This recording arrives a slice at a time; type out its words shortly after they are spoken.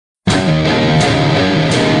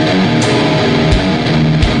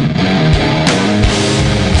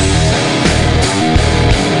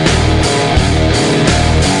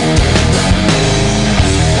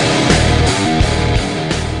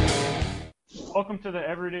Welcome to the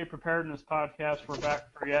Everyday Preparedness Podcast. We're back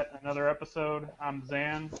for yet another episode. I'm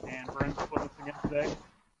Zan, and Brent's with us again today.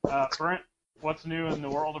 Brent, what's new in the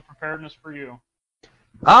world of preparedness for you?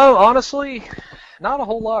 Honestly, not a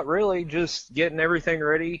whole lot really. Just getting everything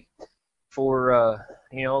ready for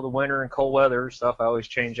the winter and cold weather stuff. I always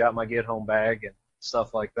change out my get-home bag and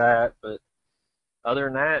stuff like that. But other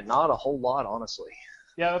than that, not a whole lot, honestly.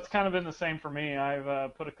 Yeah, that's kind of been the same for me.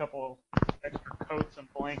 I've put a couple extra coats and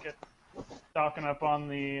blankets, stocking up on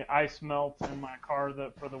the ice melt in my car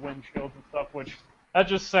for the windshields and stuff, which that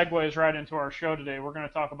just segues right into our show today. We're going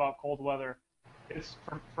to talk about cold weather. It's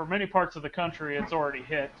for many parts of the country, it's already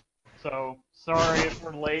hit. So sorry if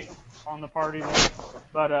we're late on the party there.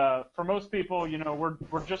 But for most people,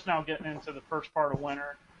 we're just now getting into the first part of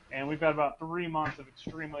winter, and we've got about 3 months of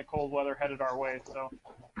extremely cold weather headed our way. So,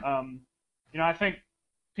 I think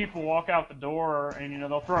people walk out the door and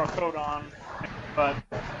they'll throw a coat on, but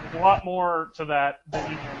there's a lot more to that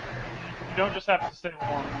than you don't just have to stay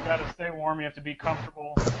warm. You got to stay warm. You have to be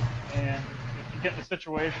comfortable, and if you get in a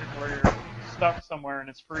situation where you're stuck somewhere and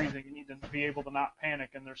it's freezing, you need to be able to not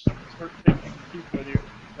panic, and there's certain things you can keep with you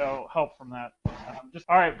that'll help from that.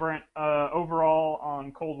 All right, Brent. Overall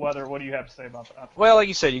on cold weather, what do you have to say about that? Well, like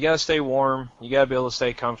you said, you got to stay warm. You got to be able to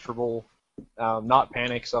stay comfortable, not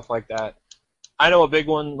panic, stuff like that. I know a big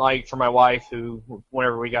one, like for my wife, who,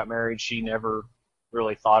 whenever we got married, she never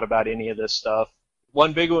really thought about any of this stuff.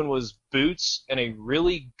 One big one was boots and a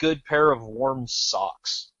really good pair of warm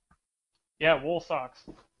socks. Yeah, wool socks.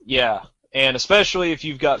 Yeah, and especially if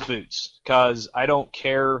you've got boots, because I don't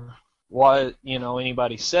care what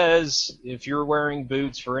anybody says. If you're wearing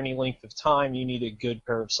boots for any length of time, you need a good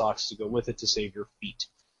pair of socks to go with it to save your feet.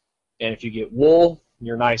 And if you get wool,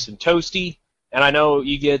 you're nice and toasty. And I know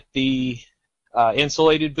you get the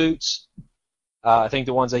insulated boots. I think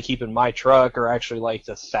the ones I keep in my truck are actually like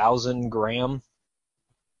the 1,000-gram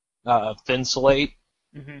Thinsulate.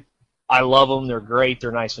 Mm-hmm. I love them. They're great.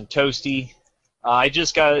 They're nice and toasty. I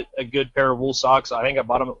just got a good pair of wool socks. I think I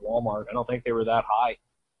bought them at Walmart. I don't think they were that high.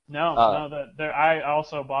 No, I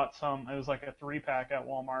also bought some. It was like a 3-pack at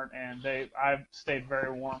Walmart, and I've stayed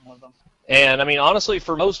very warm with them. And I mean, honestly,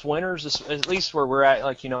 for most winters, at least where we're at,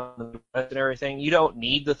 like in the West and everything, you don't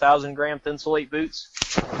need the 1,000-gram Thinsulate boots.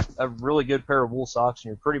 A really good pair of wool socks, and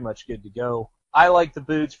you're pretty much good to go. I like the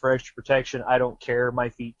boots for extra protection. I don't care. My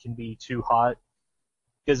feet can be too hot,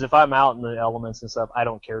 because if I'm out in the elements and stuff, I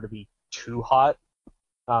don't care to be too hot.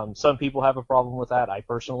 Some people have a problem with that. I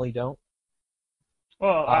personally don't.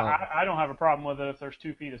 Well, I don't have a problem with it if there's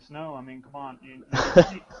 2 feet of snow. I mean, come on.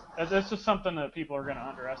 That's just something that people are going to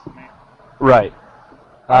underestimate. Right.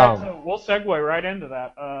 All right, so we'll segue right into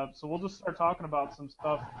that. So we'll just start talking about some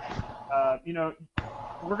stuff.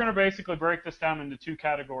 We're going to basically break this down into 2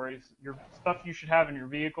 categories. Your stuff you should have in your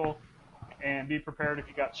vehicle, and be prepared if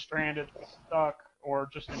you got stranded, stuck, or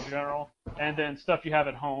just in general. And then stuff you have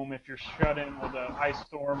at home if you're shut in with an ice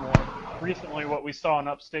storm, or recently what we saw in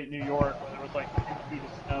upstate New York where there was like 2 feet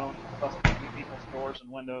of snow busting through people's doors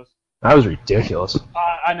and windows. That was ridiculous.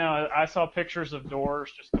 I know. I saw pictures of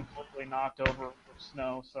doors just completely knocked over with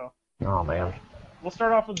snow. So. Oh man. We'll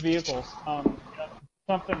start off with vehicles.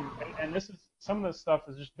 Something, and some of this stuff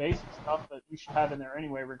is just basic stuff that you should have in there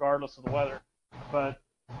anyway, regardless of the weather. But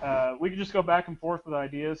we can just go back and forth with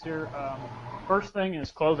ideas here. First thing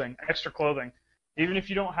is clothing, extra clothing. Even if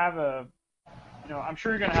you don't have I'm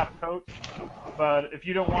sure you're going to have a coat, but if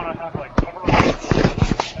you don't want to have like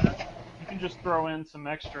coveralls, you can just throw in some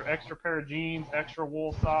extra pair of jeans, extra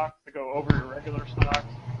wool socks to go over your regular socks,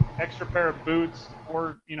 extra pair of boots,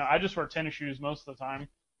 or I just wear tennis shoes most of the time,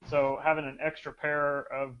 so having an extra pair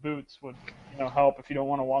of boots would help if you don't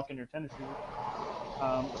want to walk in your tennis shoes.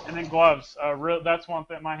 And then gloves. That's one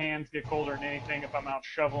thing. My hands get colder than anything if I'm out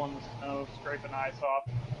shoveling the snow, scraping ice off.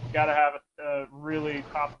 You got to have a really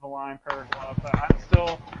top-of-the-line pair of gloves. I'm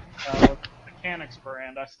still with the Mechanics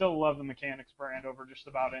brand. I still love the Mechanics brand over just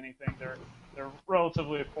about anything. They're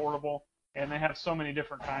relatively affordable, and they have so many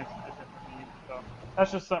different kinds of different needs. So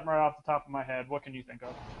that's just something right off the top of my head. What can you think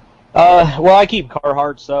of? Well, I keep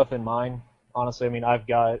Carhartt stuff in mine. Honestly, I mean, I've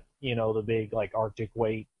got, the big, like, Arctic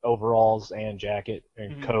weight overalls and jacket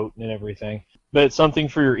and coat and everything. But something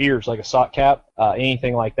for your ears, like a sock cap,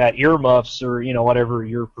 anything like that. Earmuffs or, whatever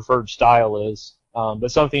your preferred style is.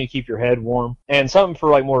 But something to keep your head warm. And something for,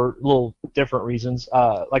 like, more little different reasons,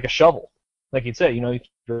 like a shovel. Like you said, you keep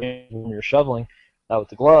your hand when you're shoveling with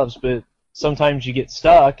the gloves. But sometimes you get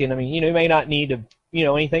stuck, and, I mean, you may not need,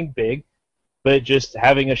 anything big. But just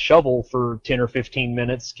having a shovel for 10 or 15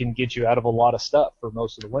 minutes can get you out of a lot of stuff for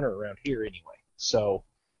most of the winter around here anyway. So,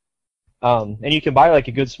 and you can buy like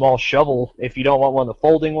a good small shovel if you don't want one of the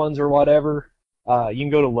folding ones or whatever. you can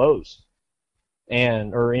go to Lowe's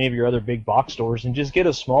and or any of your other big box stores and just get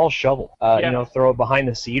a small shovel. Yeah, Throw it behind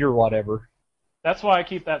the seat or whatever. that's why I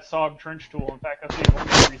keep that SOG trench tool. In fact, that's the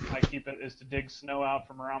only reason I keep it is to dig snow out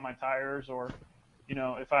from around my tires, or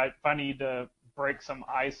if I need to break some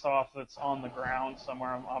ice off that's on the ground somewhere,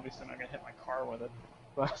 I'm obviously not gonna hit my car with it.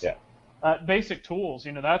 But Yeah. basic tools,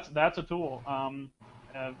 that's a tool.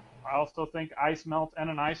 I also think ice melt and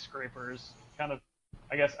an ice scraper is kind of,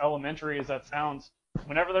 I guess, elementary as that sounds.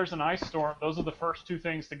 Whenever there's an ice storm, those are the first two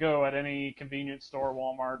things to go at any convenience store,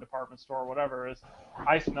 Walmart, department store, whatever, is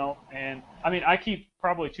ice melt. And I mean, I keep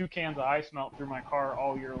probably 2 cans of ice melt through my car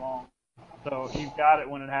all year long. So you've got it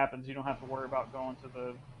when it happens. You don't have to worry about going to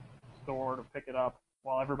the store to pick it up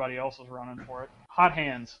while everybody else is running for it. Hot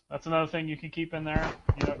hands. That's another thing you can keep in there.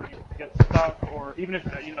 If you get stuck, or even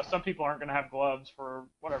if some people aren't going to have gloves for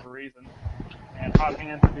whatever reason, and hot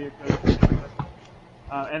hands would be a good.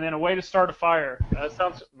 And then a way to start a fire.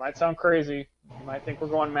 That might sound crazy. You might think we're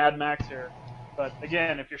going Mad Max here, but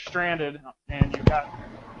again, if you're stranded and you've got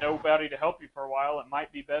nobody to help you for a while, it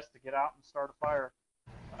might be best to get out and start a fire.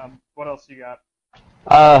 What else you got?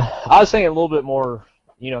 I was thinking a little bit more,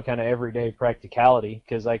 kind of everyday practicality,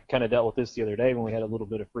 because I kind of dealt with this the other day when we had a little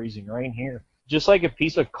bit of freezing rain here. Just like a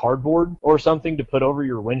piece of cardboard or something to put over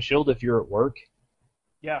your windshield if you're at work.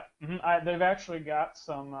 Yeah, they've actually got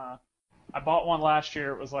some. I bought one last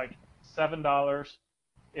year. It was like $7.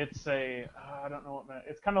 It's I don't know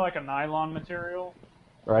it's kind of like a nylon material.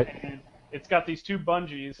 Right. And it's got these 2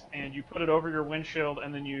 bungees, and you put it over your windshield,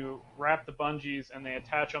 and then you wrap the bungees, and they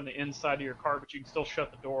attach on the inside of your car, but you can still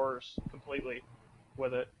shut the doors completely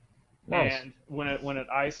with it. Nice. And when it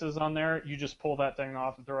ices on there, you just pull that thing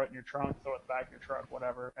off and throw it in your trunk, throw it back in your truck,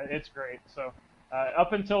 whatever. It's great. So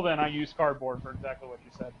up until then, I used cardboard for exactly what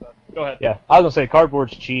you said. But go ahead. Yeah, I was gonna say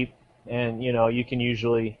cardboard's cheap, and you can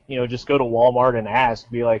usually just go to Walmart and ask,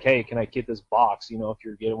 be like, hey, can I get this box? If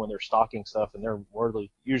you're getting when they're stocking stuff, and they're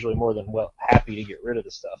usually more than happy to get rid of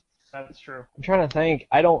the stuff. That's true. I'm trying to think.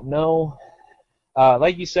 I don't know.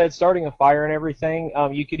 Like you said, starting a fire and everything.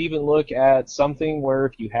 You could even look at something where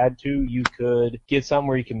if you had to, you could get something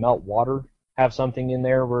where you can melt water. Have something in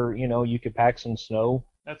there where you could pack some snow.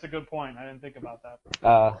 That's a good point. I didn't think about that.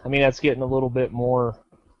 I mean, that's getting a little bit more.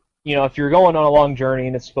 If you're going on a long journey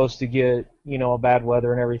and it's supposed to get a bad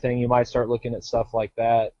weather and everything, you might start looking at stuff like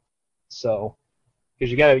that. So,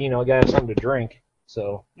 because you gotta have something to drink.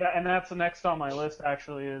 So. Yeah, and that's the next on my list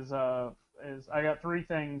actually is I got 3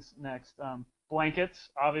 things next. Blankets,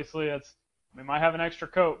 obviously, we might have an extra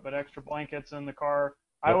coat, but extra blankets in the car.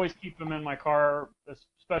 Yep. I always keep them in my car,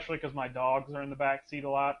 especially because my dogs are in the back seat a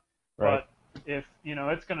lot. Right. But if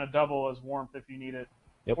it's going to double as warmth if you need it.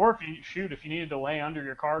 Yep. Or if you needed to lay under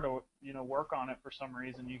your car to work on it for some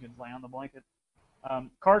reason, you could lay on the blanket.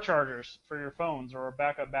 Car chargers for your phones or a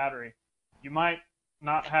backup battery. You might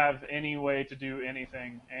not have any way to do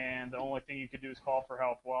anything, and the only thing you could do is call for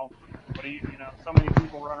help. Well, but so many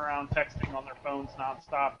people run around texting on their phones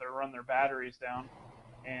nonstop. They run their batteries down,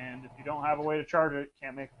 and if you don't have a way to charge it, you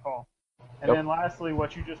can't make a call. And then lastly,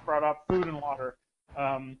 what you just brought up, food and water.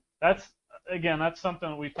 That's something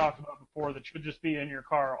that we've talked about before that should just be in your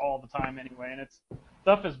car all the time anyway. And it's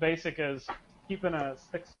stuff as basic as keeping a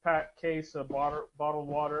 6-pack case of bottled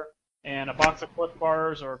water and a box of Cliff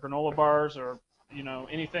Bars or granola bars or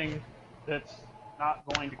anything that's not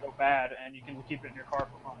going to go bad, and you can keep it in your car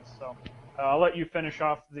for months. So I'll let you finish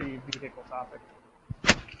off the vehicle topic.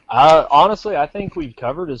 Honestly, I think we've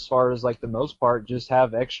covered as far as like the most part. Just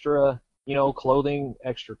have extra, clothing,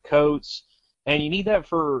 extra coats, and you need that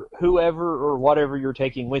for whoever or whatever you're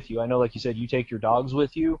taking with you. I know, like you said, you take your dogs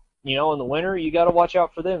with you. In the winter, you got to watch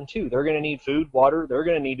out for them too. They're going to need food, water. They're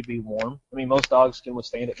going to need to be warm. I mean, most dogs can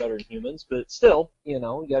withstand it better than humans, but still, you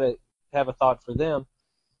got to have a thought for them.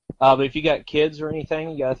 But if you got kids or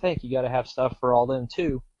anything, you got to have stuff for all them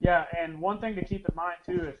too. Yeah, and one thing to keep in mind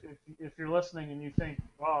too, if you're listening and you think,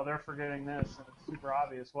 wow, they're forgetting this and it's super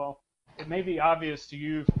obvious. Well, it may be obvious to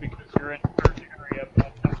you because you're in a certain area,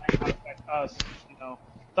 but that might not affect us.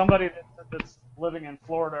 Somebody that's living in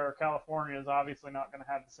Florida or California is obviously not going to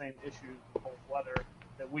have the same issues with cold weather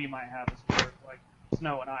that we might have as far as like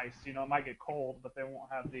snow and ice. It might get cold, but they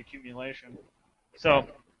won't have the accumulation. So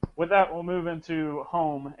with that, we'll move into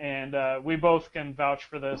home, and we both can vouch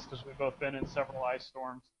for this because we've both been in several ice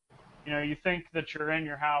storms. You think that you're in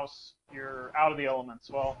your house, you're out of the elements.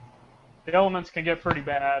 Well, the elements can get pretty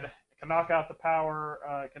bad. It can knock out the power.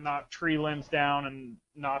 It can knock tree limbs down and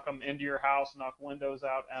knock them into your house, knock windows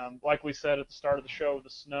out. Like we said at the start of the show, the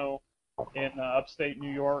snow in upstate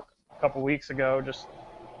New York a couple weeks ago, just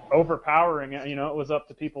overpowering it. It was up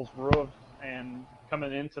to people's roofs and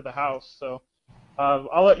coming into the house. So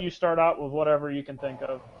I'll let you start out with whatever you can think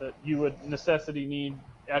of that you would necessity need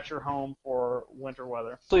at your home for winter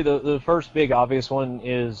weather. Actually, the first big obvious one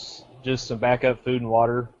is just some backup food and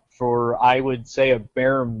water for, I would say, a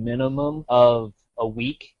bare minimum of a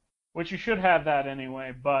week. Which you should have that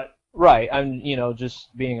anyway, but Right. I'm,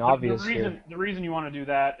 just being the obvious here. reason you want to do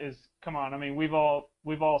that is, come on, I mean, we've all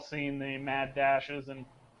seen the mad dashes and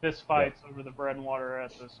fist Yep. fights over the bread and water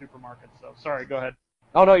at the supermarket. So sorry, go ahead.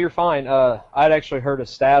 Oh, no, you're fine. I'd actually heard a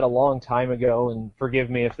stat a long time ago, and forgive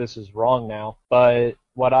me if this is wrong now, but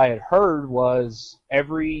what I had heard was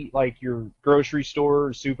like your grocery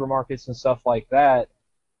stores, supermarkets, and stuff like that,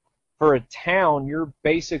 for a town, you're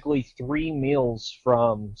basically 3 meals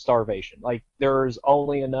from starvation. Like, there's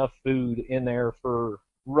only enough food in there for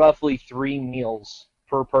roughly 3 meals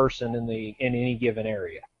per person in any given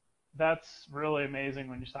area. That's really amazing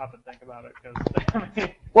when you stop and think about it, because I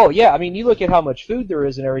mean, Well, yeah, I mean, you look at how much food there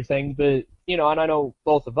is and everything, but, and I know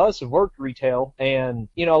both of us have worked retail, and,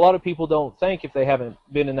 a lot of people don't think, if they haven't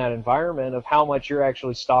been in that environment, of how much you're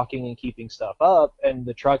actually stocking and keeping stuff up, and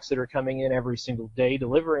the trucks that are coming in every single day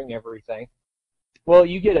delivering everything. Well,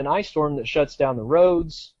 you get an ice storm that shuts down the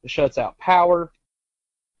roads, that shuts out power.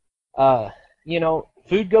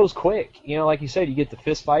 Food goes quick. Like you said, you get the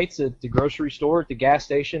fist fights at the grocery store, at the gas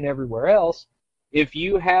station, everywhere else. If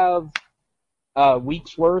you have a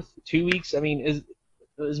week's worth, 2 weeks, I mean,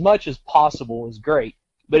 as much as possible is great.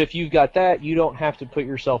 But if you've got that, you don't have to put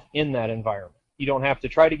yourself in that environment. You don't have to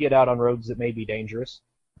try to get out on roads that may be dangerous,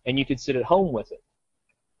 and you could sit at home with it.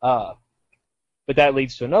 But that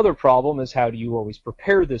leads to another problem, is how do you always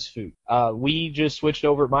prepare this food? We just switched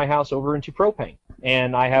over at my house over into propane,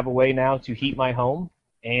 and I have a way now to heat my home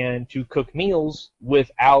and to cook meals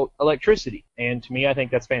without electricity. And to me, I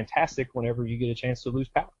think that's fantastic whenever you get a chance to lose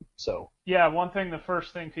power. So yeah, the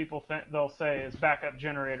first thing people they'll say is backup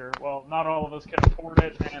generator. Well, not all of us can afford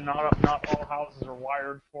it, and not all houses are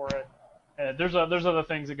wired for it. There's other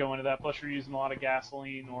things that go into that. Plus, you're using a lot of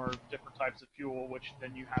gasoline or different types of fuel, which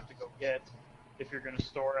then you have to go get if you're going to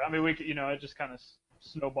store it. I mean, it just kind of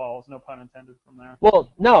snowballs, no pun intended, from there.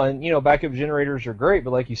 Well, no, and backup generators are great, but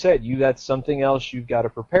like you said, that's something else you've got to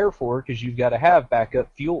prepare for, because you've got to have backup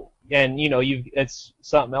fuel, and it's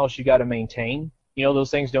something else you got to maintain. Those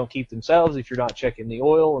things don't keep themselves if you're not checking the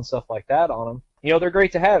oil and stuff like that on them. They're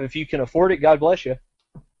great to have if you can afford it. God bless you.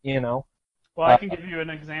 Well, I can give you an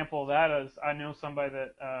example of that. As I know somebody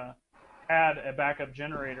that had a backup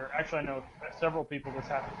generator. Actually, I know several people this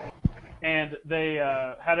happened to. And they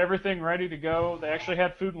had everything ready to go. They actually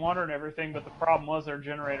had food and water and everything, but the problem was their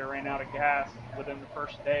generator ran out of gas within the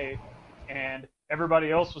first day, and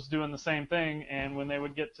everybody else was doing the same thing. And when they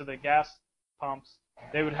would get to the gas pumps,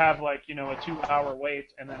 they would have a 2-hour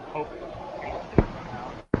wait, and then hope it would run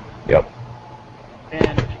out. Yep.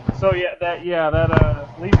 And so that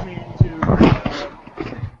leads me into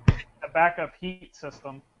a backup heat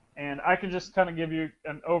system. And I can just kind of give you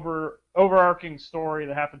an overarching story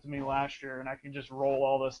that happened to me last year, and I can just roll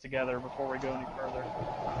all this together before we go any further.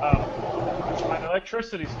 My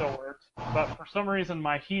electricity still worked, but for some reason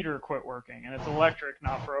my heater quit working, and it's electric,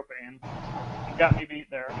 not propane. It got me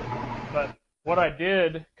beat there. But what I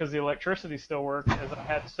did, because the electricity still worked, is I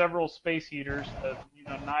had several space heaters,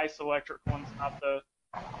 nice electric ones, not the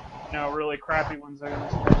really crappy ones that are going to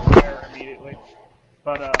start the fire immediately.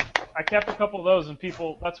 But I kept a couple of those, and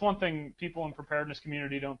that's one thing people in preparedness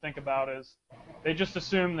community don't think about, is they just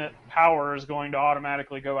assume that power is going to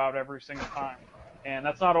automatically go out every single time. And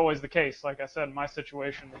that's not always the case. Like I said, in my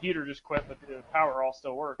situation, the heater just quit, but the power all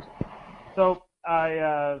still works. So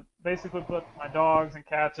I basically put my dogs and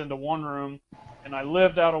cats into one room, and I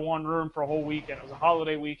lived out of one room for a whole weekend. It was a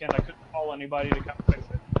holiday weekend. I couldn't call anybody to come fix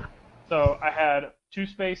it. So I had 2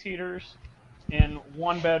 space heaters in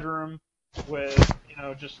one bedroom with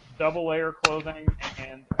just double layer clothing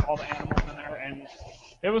and all the animals in there, and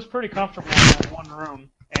it was pretty comfortable in that one room.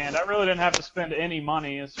 And I really didn't have to spend any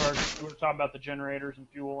money as far as we were talking about the generators and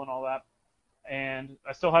fuel and all that. And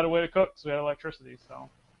I still had a way to cook, so we had electricity. So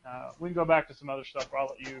we can go back to some other stuff, but I'll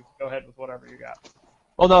let you go ahead with whatever you got.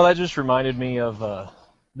 Well, no, that just reminded me of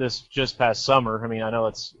this just past summer. I mean, I know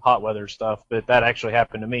it's hot weather stuff, but that actually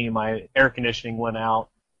happened to me. My air conditioning went out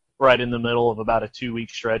right in the middle of about a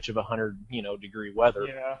 2-week stretch of 100, degree weather.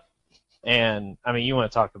 Yeah. And I mean, you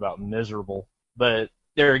want to talk about miserable, but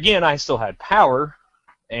there again, I still had power,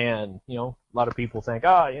 and a lot of people think,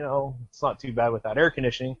 it's not too bad without air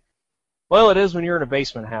conditioning. Well, it is when you're in a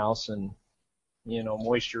basement house and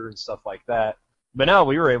moisture and stuff like that. But now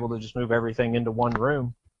we were able to just move everything into one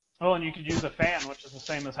room. Oh, and you could use a fan, which is the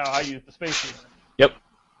same as how I use the space heater. Yep.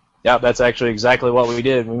 Yeah, that's actually exactly what we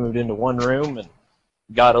did. We moved into one room and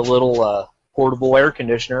got a little portable air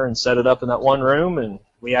conditioner and set it up in that one room, and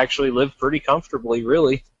we actually lived pretty comfortably,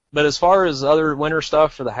 really. But as far as other winter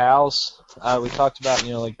stuff for the house, we talked about,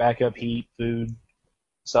 like backup heat, food,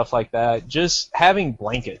 stuff like that. Just having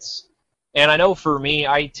blankets. And I know for me,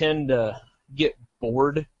 I tend to get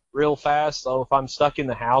bored real fast. So if I'm stuck in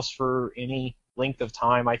the house for any length of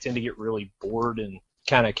time, I tend to get really bored and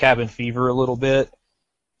kind of cabin fever a little bit.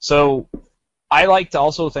 So I like to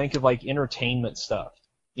also think of like entertainment stuff.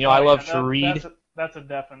 I love to read. That's a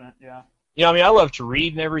definite, yeah. I love to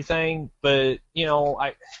read and everything, but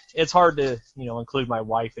it's hard to include my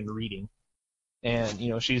wife in reading,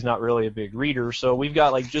 and she's not really a big reader. So we've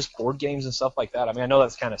got like just board games and stuff like that. I mean, I know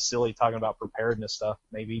that's kind of silly talking about preparedness stuff,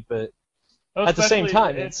 maybe, but at the same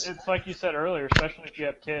time, it's like you said earlier, especially if you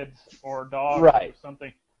have kids or dogs right. or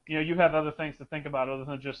something. You have other things to think about other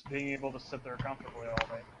than just being able to sit there comfortably all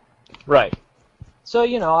day. Right. So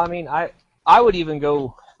I mean, I would even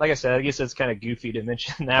go. Like I said, I guess it's kind of goofy to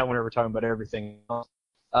mention that whenever we're talking about everything else.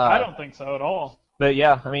 I don't think so at all. But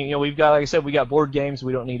yeah, I mean, we've got, like I said, we got board games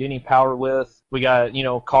we don't need any power with. We got,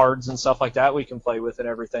 cards and stuff like that we can play with and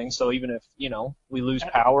everything. So even if, we lose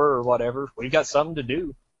power or whatever, we've got something to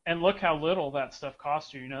do. And look how little that stuff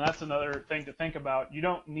costs you. That's another thing to think about. You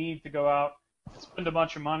don't need to go out and spend a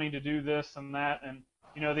bunch of money to do this and that. And,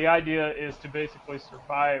 the idea is to basically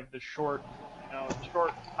survive the short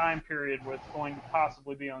time period where it's going to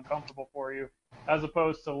possibly be uncomfortable for you, as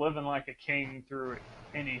opposed to living like a king through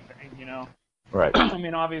anything. Right. I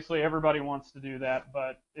mean, obviously everybody wants to do that,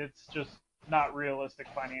 but it's just not realistic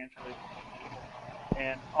financially.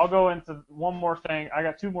 And I'll go into one more thing. I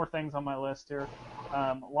got two more things on my list here.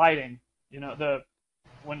 Lighting.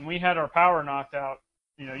 When we had our power knocked out,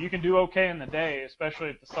 you can do okay in the day, especially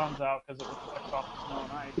if the sun's out because it reflects off the snow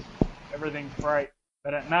and ice. Everything's bright.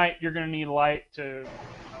 But at night, you're going to need light to,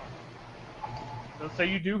 let's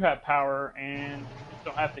say you do have power and you just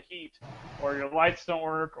don't have the heat, or your lights don't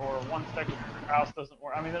work, or one section of your house doesn't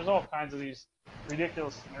work. I mean, there's all kinds of these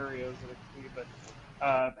ridiculous scenarios that it could be,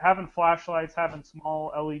 but having flashlights, having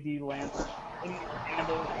small LED lanterns,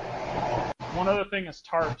 candles. One other thing is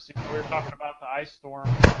tarps. We were talking about the ice storm,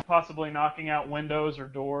 possibly knocking out windows or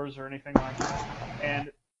doors or anything like that.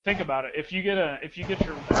 And think about it. If you get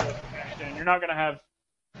your windows smashed in, you're not going to have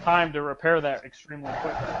time to repair that extremely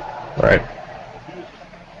quickly. Right.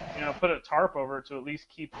 Put a tarp over it to at least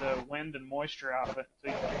keep the wind and moisture out of it.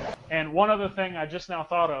 And one other thing I just now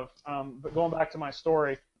thought of, but going back to my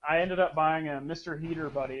story, I ended up buying a Mr. Heater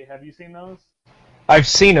Buddy. Have you seen those? I've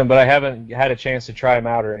seen them, but I haven't had a chance to try them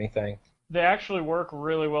out or anything. They actually work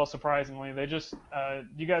really well, surprisingly. They just,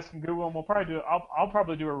 you guys can Google them. We'll probably do. I'll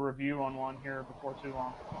probably do a review on one here before too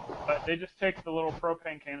long. But they just take the little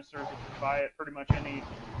propane canisters that you buy at pretty much any,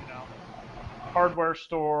 hardware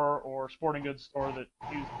store or sporting goods store that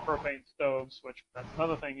use propane stoves, which that's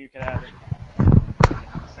another thing you can add in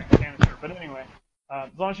the same canister. But anyway,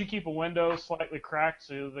 as long as you keep a window slightly cracked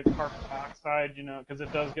so the carbon dioxide, because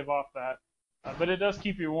it does give off that. But it does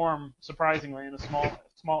keep you warm, surprisingly, in a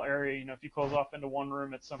small area. If you close off into one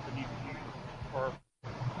room, it's something you can use for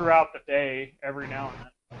throughout the day, every now and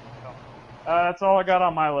then. So, that's all I got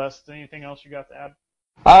on my list. Anything else you got to add?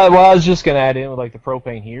 Well, I was just going to add in with like the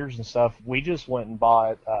propane heaters and stuff. We just went and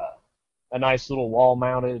bought a nice little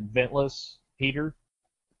wall-mounted ventless heater.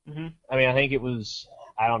 Mm-hmm. I mean, I think it was,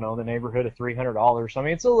 I don't know, in the neighborhood of $300. I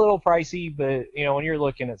mean, it's a little pricey, but when you're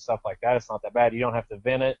looking at stuff like that, it's not that bad. You don't have to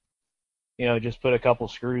vent it. Just put a couple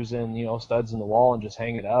screws in, studs in the wall and just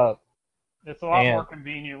hang it up. It's a lot more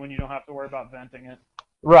convenient when you don't have to worry about venting it.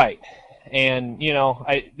 Right. And,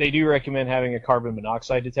 they do recommend having a carbon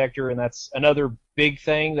monoxide detector, and that's another big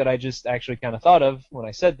thing that I just actually kind of thought of when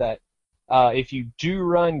I said that. If you do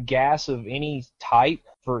run gas of any type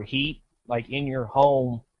for heat, like in your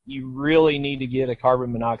home, you really need to get a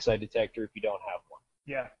carbon monoxide detector if you don't have one.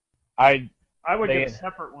 Yeah. I would get a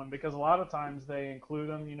separate one because a lot of times they include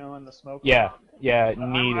them, in the smoke. Yeah, I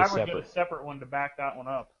would get a separate one to back that one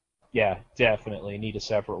up. Yeah, definitely need a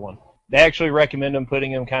separate one. They actually recommend them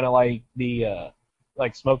putting them kind of like the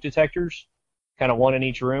like smoke detectors, kind of one in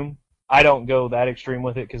each room. I don't go that extreme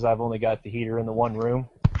with it because I've only got the heater in the one room,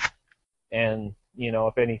 and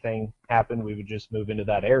if anything happened, we would just move into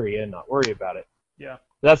that area and not worry about it. Yeah,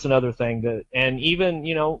 that's another thing and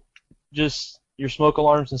even just your smoke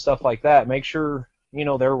alarms and stuff like that, make sure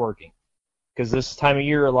they're working, because this time of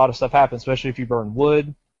year a lot of stuff happens, especially if you burn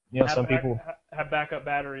wood. Some people have backup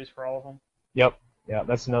batteries for all of them. Yep, yeah,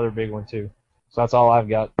 that's another big one too. So that's all I've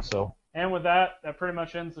got. So. And with that pretty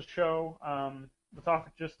much ends the show. We'll talk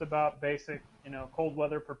just about basic, cold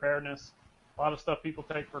weather preparedness. A lot of stuff people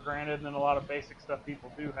take for granted, and then a lot of basic stuff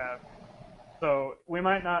people do have. So we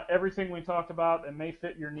might not, everything we talked about, it may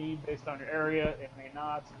fit your need based on your area, it may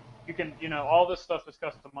not. You can, all this stuff is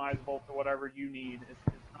customizable to whatever you need.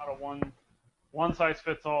 It's not a one size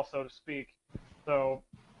fits all, so to speak. So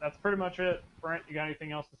that's pretty much it. Brent, you got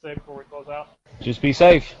anything else to say before we close out? Just be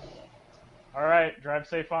safe. All right, drive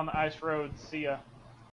safe on the ice roads. See ya.